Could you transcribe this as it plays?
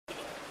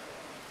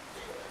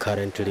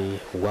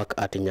Currently, work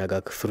at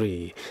Nyagak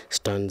III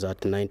stands at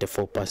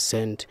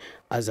 94%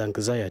 as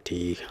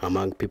anxiety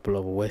among people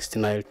of West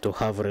Nile to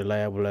have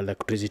reliable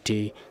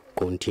electricity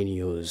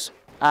continues.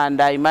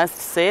 And I must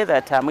say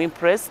that I'm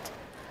impressed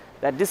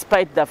that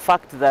despite the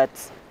fact that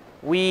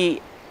we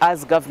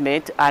as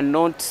government are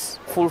not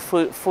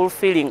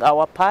fulfilling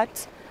our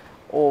part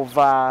of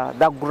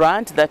the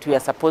grant that we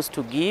are supposed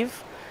to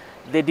give,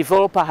 the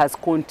developer has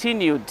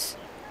continued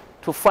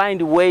to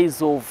find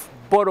ways of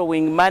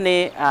borrowing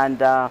money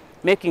and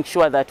making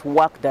sure that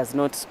work does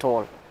not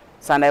stall.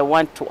 So, and I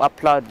want to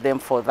applaud them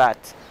for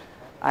that.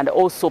 And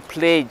also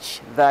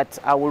pledge that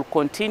I will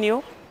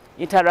continue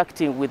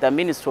interacting with the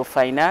Ministry of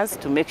Finance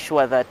to make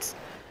sure that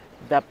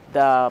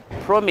the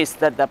promise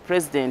that the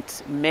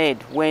President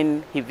made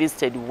when he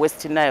visited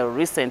West Nile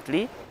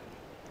recently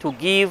to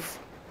give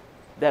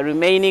the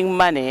remaining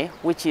money,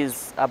 which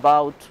is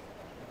about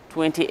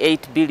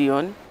 28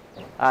 billion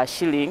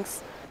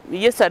shillings.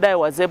 Yesterday I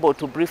was able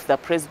to brief the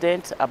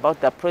President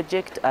about the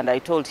project, and I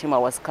told him I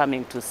was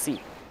coming to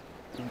see.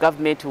 The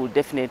government will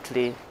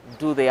definitely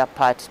do their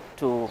part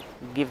to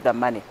give the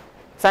money.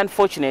 It's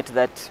unfortunate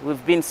that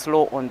we've been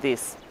slow on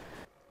this.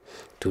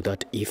 To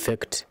that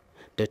effect,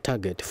 the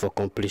target for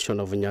completion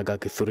of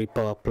Nyagak III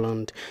power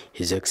plant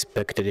is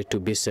expected to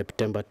be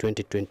September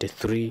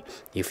 2023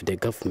 if the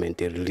government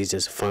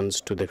releases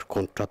funds to the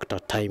contractor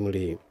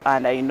timely.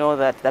 And I know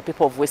that the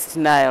people of West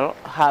Nile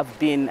have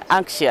been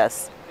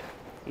anxious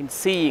in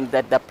seeing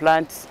that the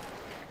plant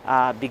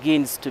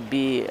begins to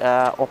be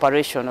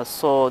operational,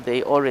 so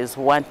they always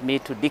want me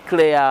to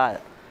declare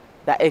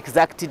the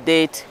exact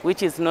date,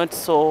 which is not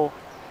so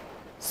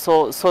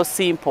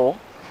simple.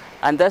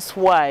 And that's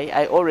why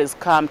I always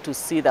come to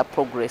see the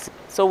progress.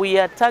 So we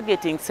are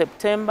targeting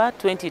September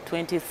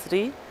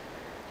 2023.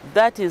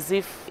 That is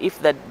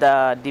if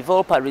the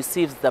developer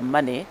receives the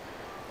money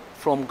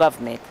from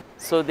government.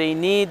 So they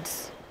need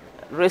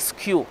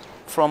rescue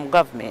from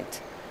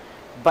government.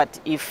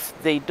 But if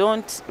they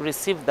don't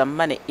receive the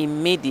money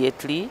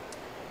immediately,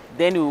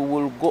 then we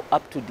will go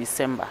up to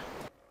December.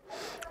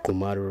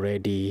 Kumar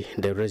Reddy,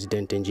 the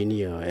resident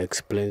engineer,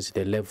 explains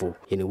the level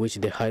in which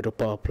the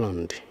hydropower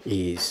plant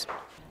is.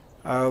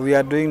 We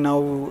are doing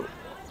now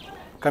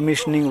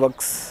commissioning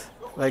works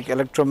like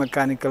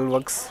electromechanical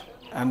works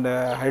and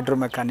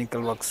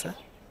hydromechanical works.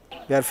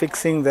 We are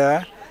fixing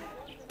the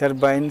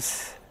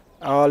turbines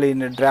all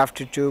in a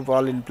draft tube,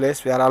 all in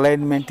place. Where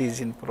alignment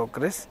is in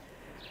progress.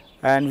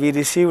 And we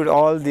received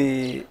all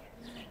the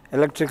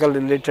electrical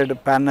related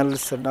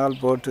panels and all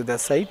brought to the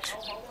site.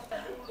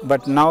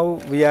 But now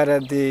we are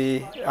at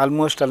the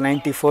almost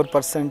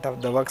 94%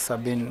 of the works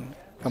have been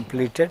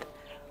completed.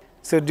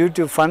 So due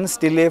to funds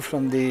delay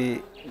from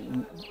the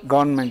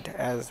government,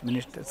 as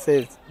Minister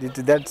says, due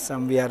to that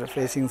we are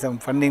facing some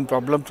funding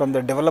problem from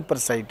the developer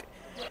side.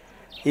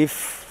 If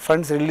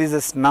funds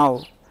releases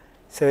now,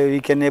 so we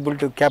can able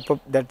to cap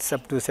up that's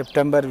up to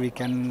September, we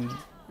can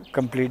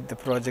complete the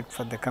project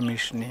for the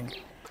commissioning.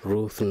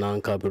 Ruth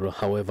Nankabirwa,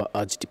 however,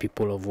 urged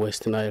people of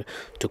West Nile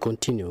to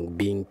continue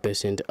being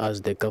patient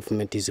as the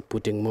government is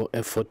putting more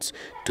efforts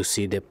to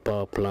see the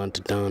power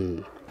plant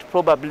done.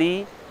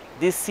 Probably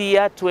this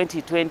year,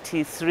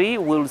 2023,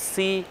 we'll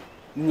see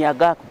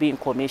Nyagak being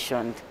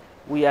commissioned.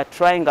 We are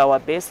trying our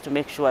best to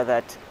make sure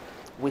that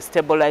we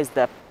stabilize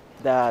the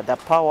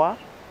power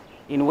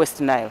in West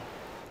Nile.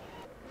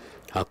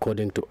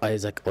 According to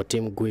Isaac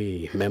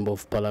Otimgui, Member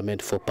of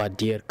Parliament for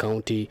Padier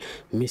County,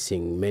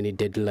 missing many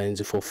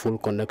deadlines for full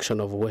connection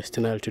of West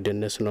Nile to the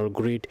national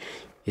grid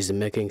is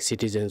making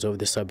citizens of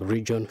the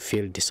sub-region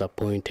feel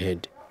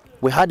disappointed.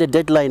 We had a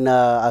deadline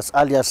as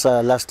early as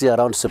last year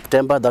around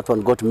September. That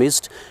one got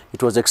missed.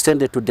 It was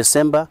extended to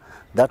December.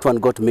 That one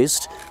got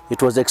missed.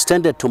 It was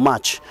extended to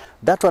March.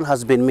 That one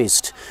has been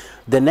missed.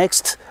 The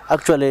next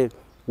actually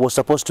was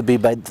supposed to be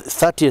by the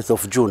 30th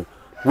of June,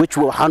 which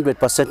will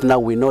 100% now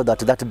we know that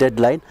that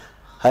deadline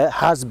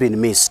has been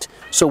missed.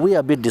 So we are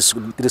a bit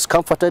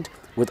discomforted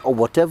with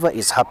whatever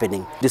is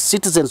happening. The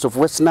citizens of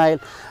West Nile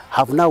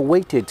have now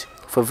waited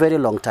for a very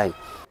long time.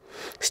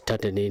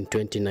 Started in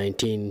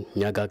 2019,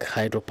 Nyagak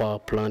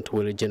hydropower plant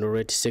will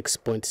generate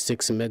 6.6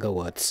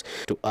 megawatts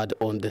to add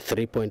on the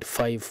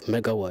 3.5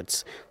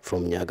 megawatts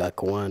from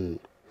Nyagak 1.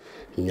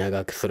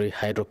 Nyagak III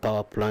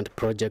hydropower plant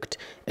project,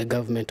 a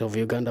government of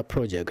Uganda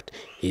project,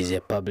 is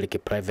a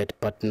public-private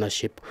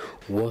partnership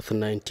worth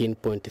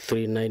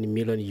 $19.39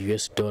 million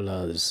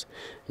US.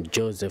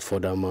 Joseph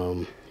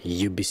Odamam,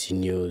 UBC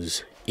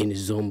News in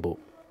Zombo.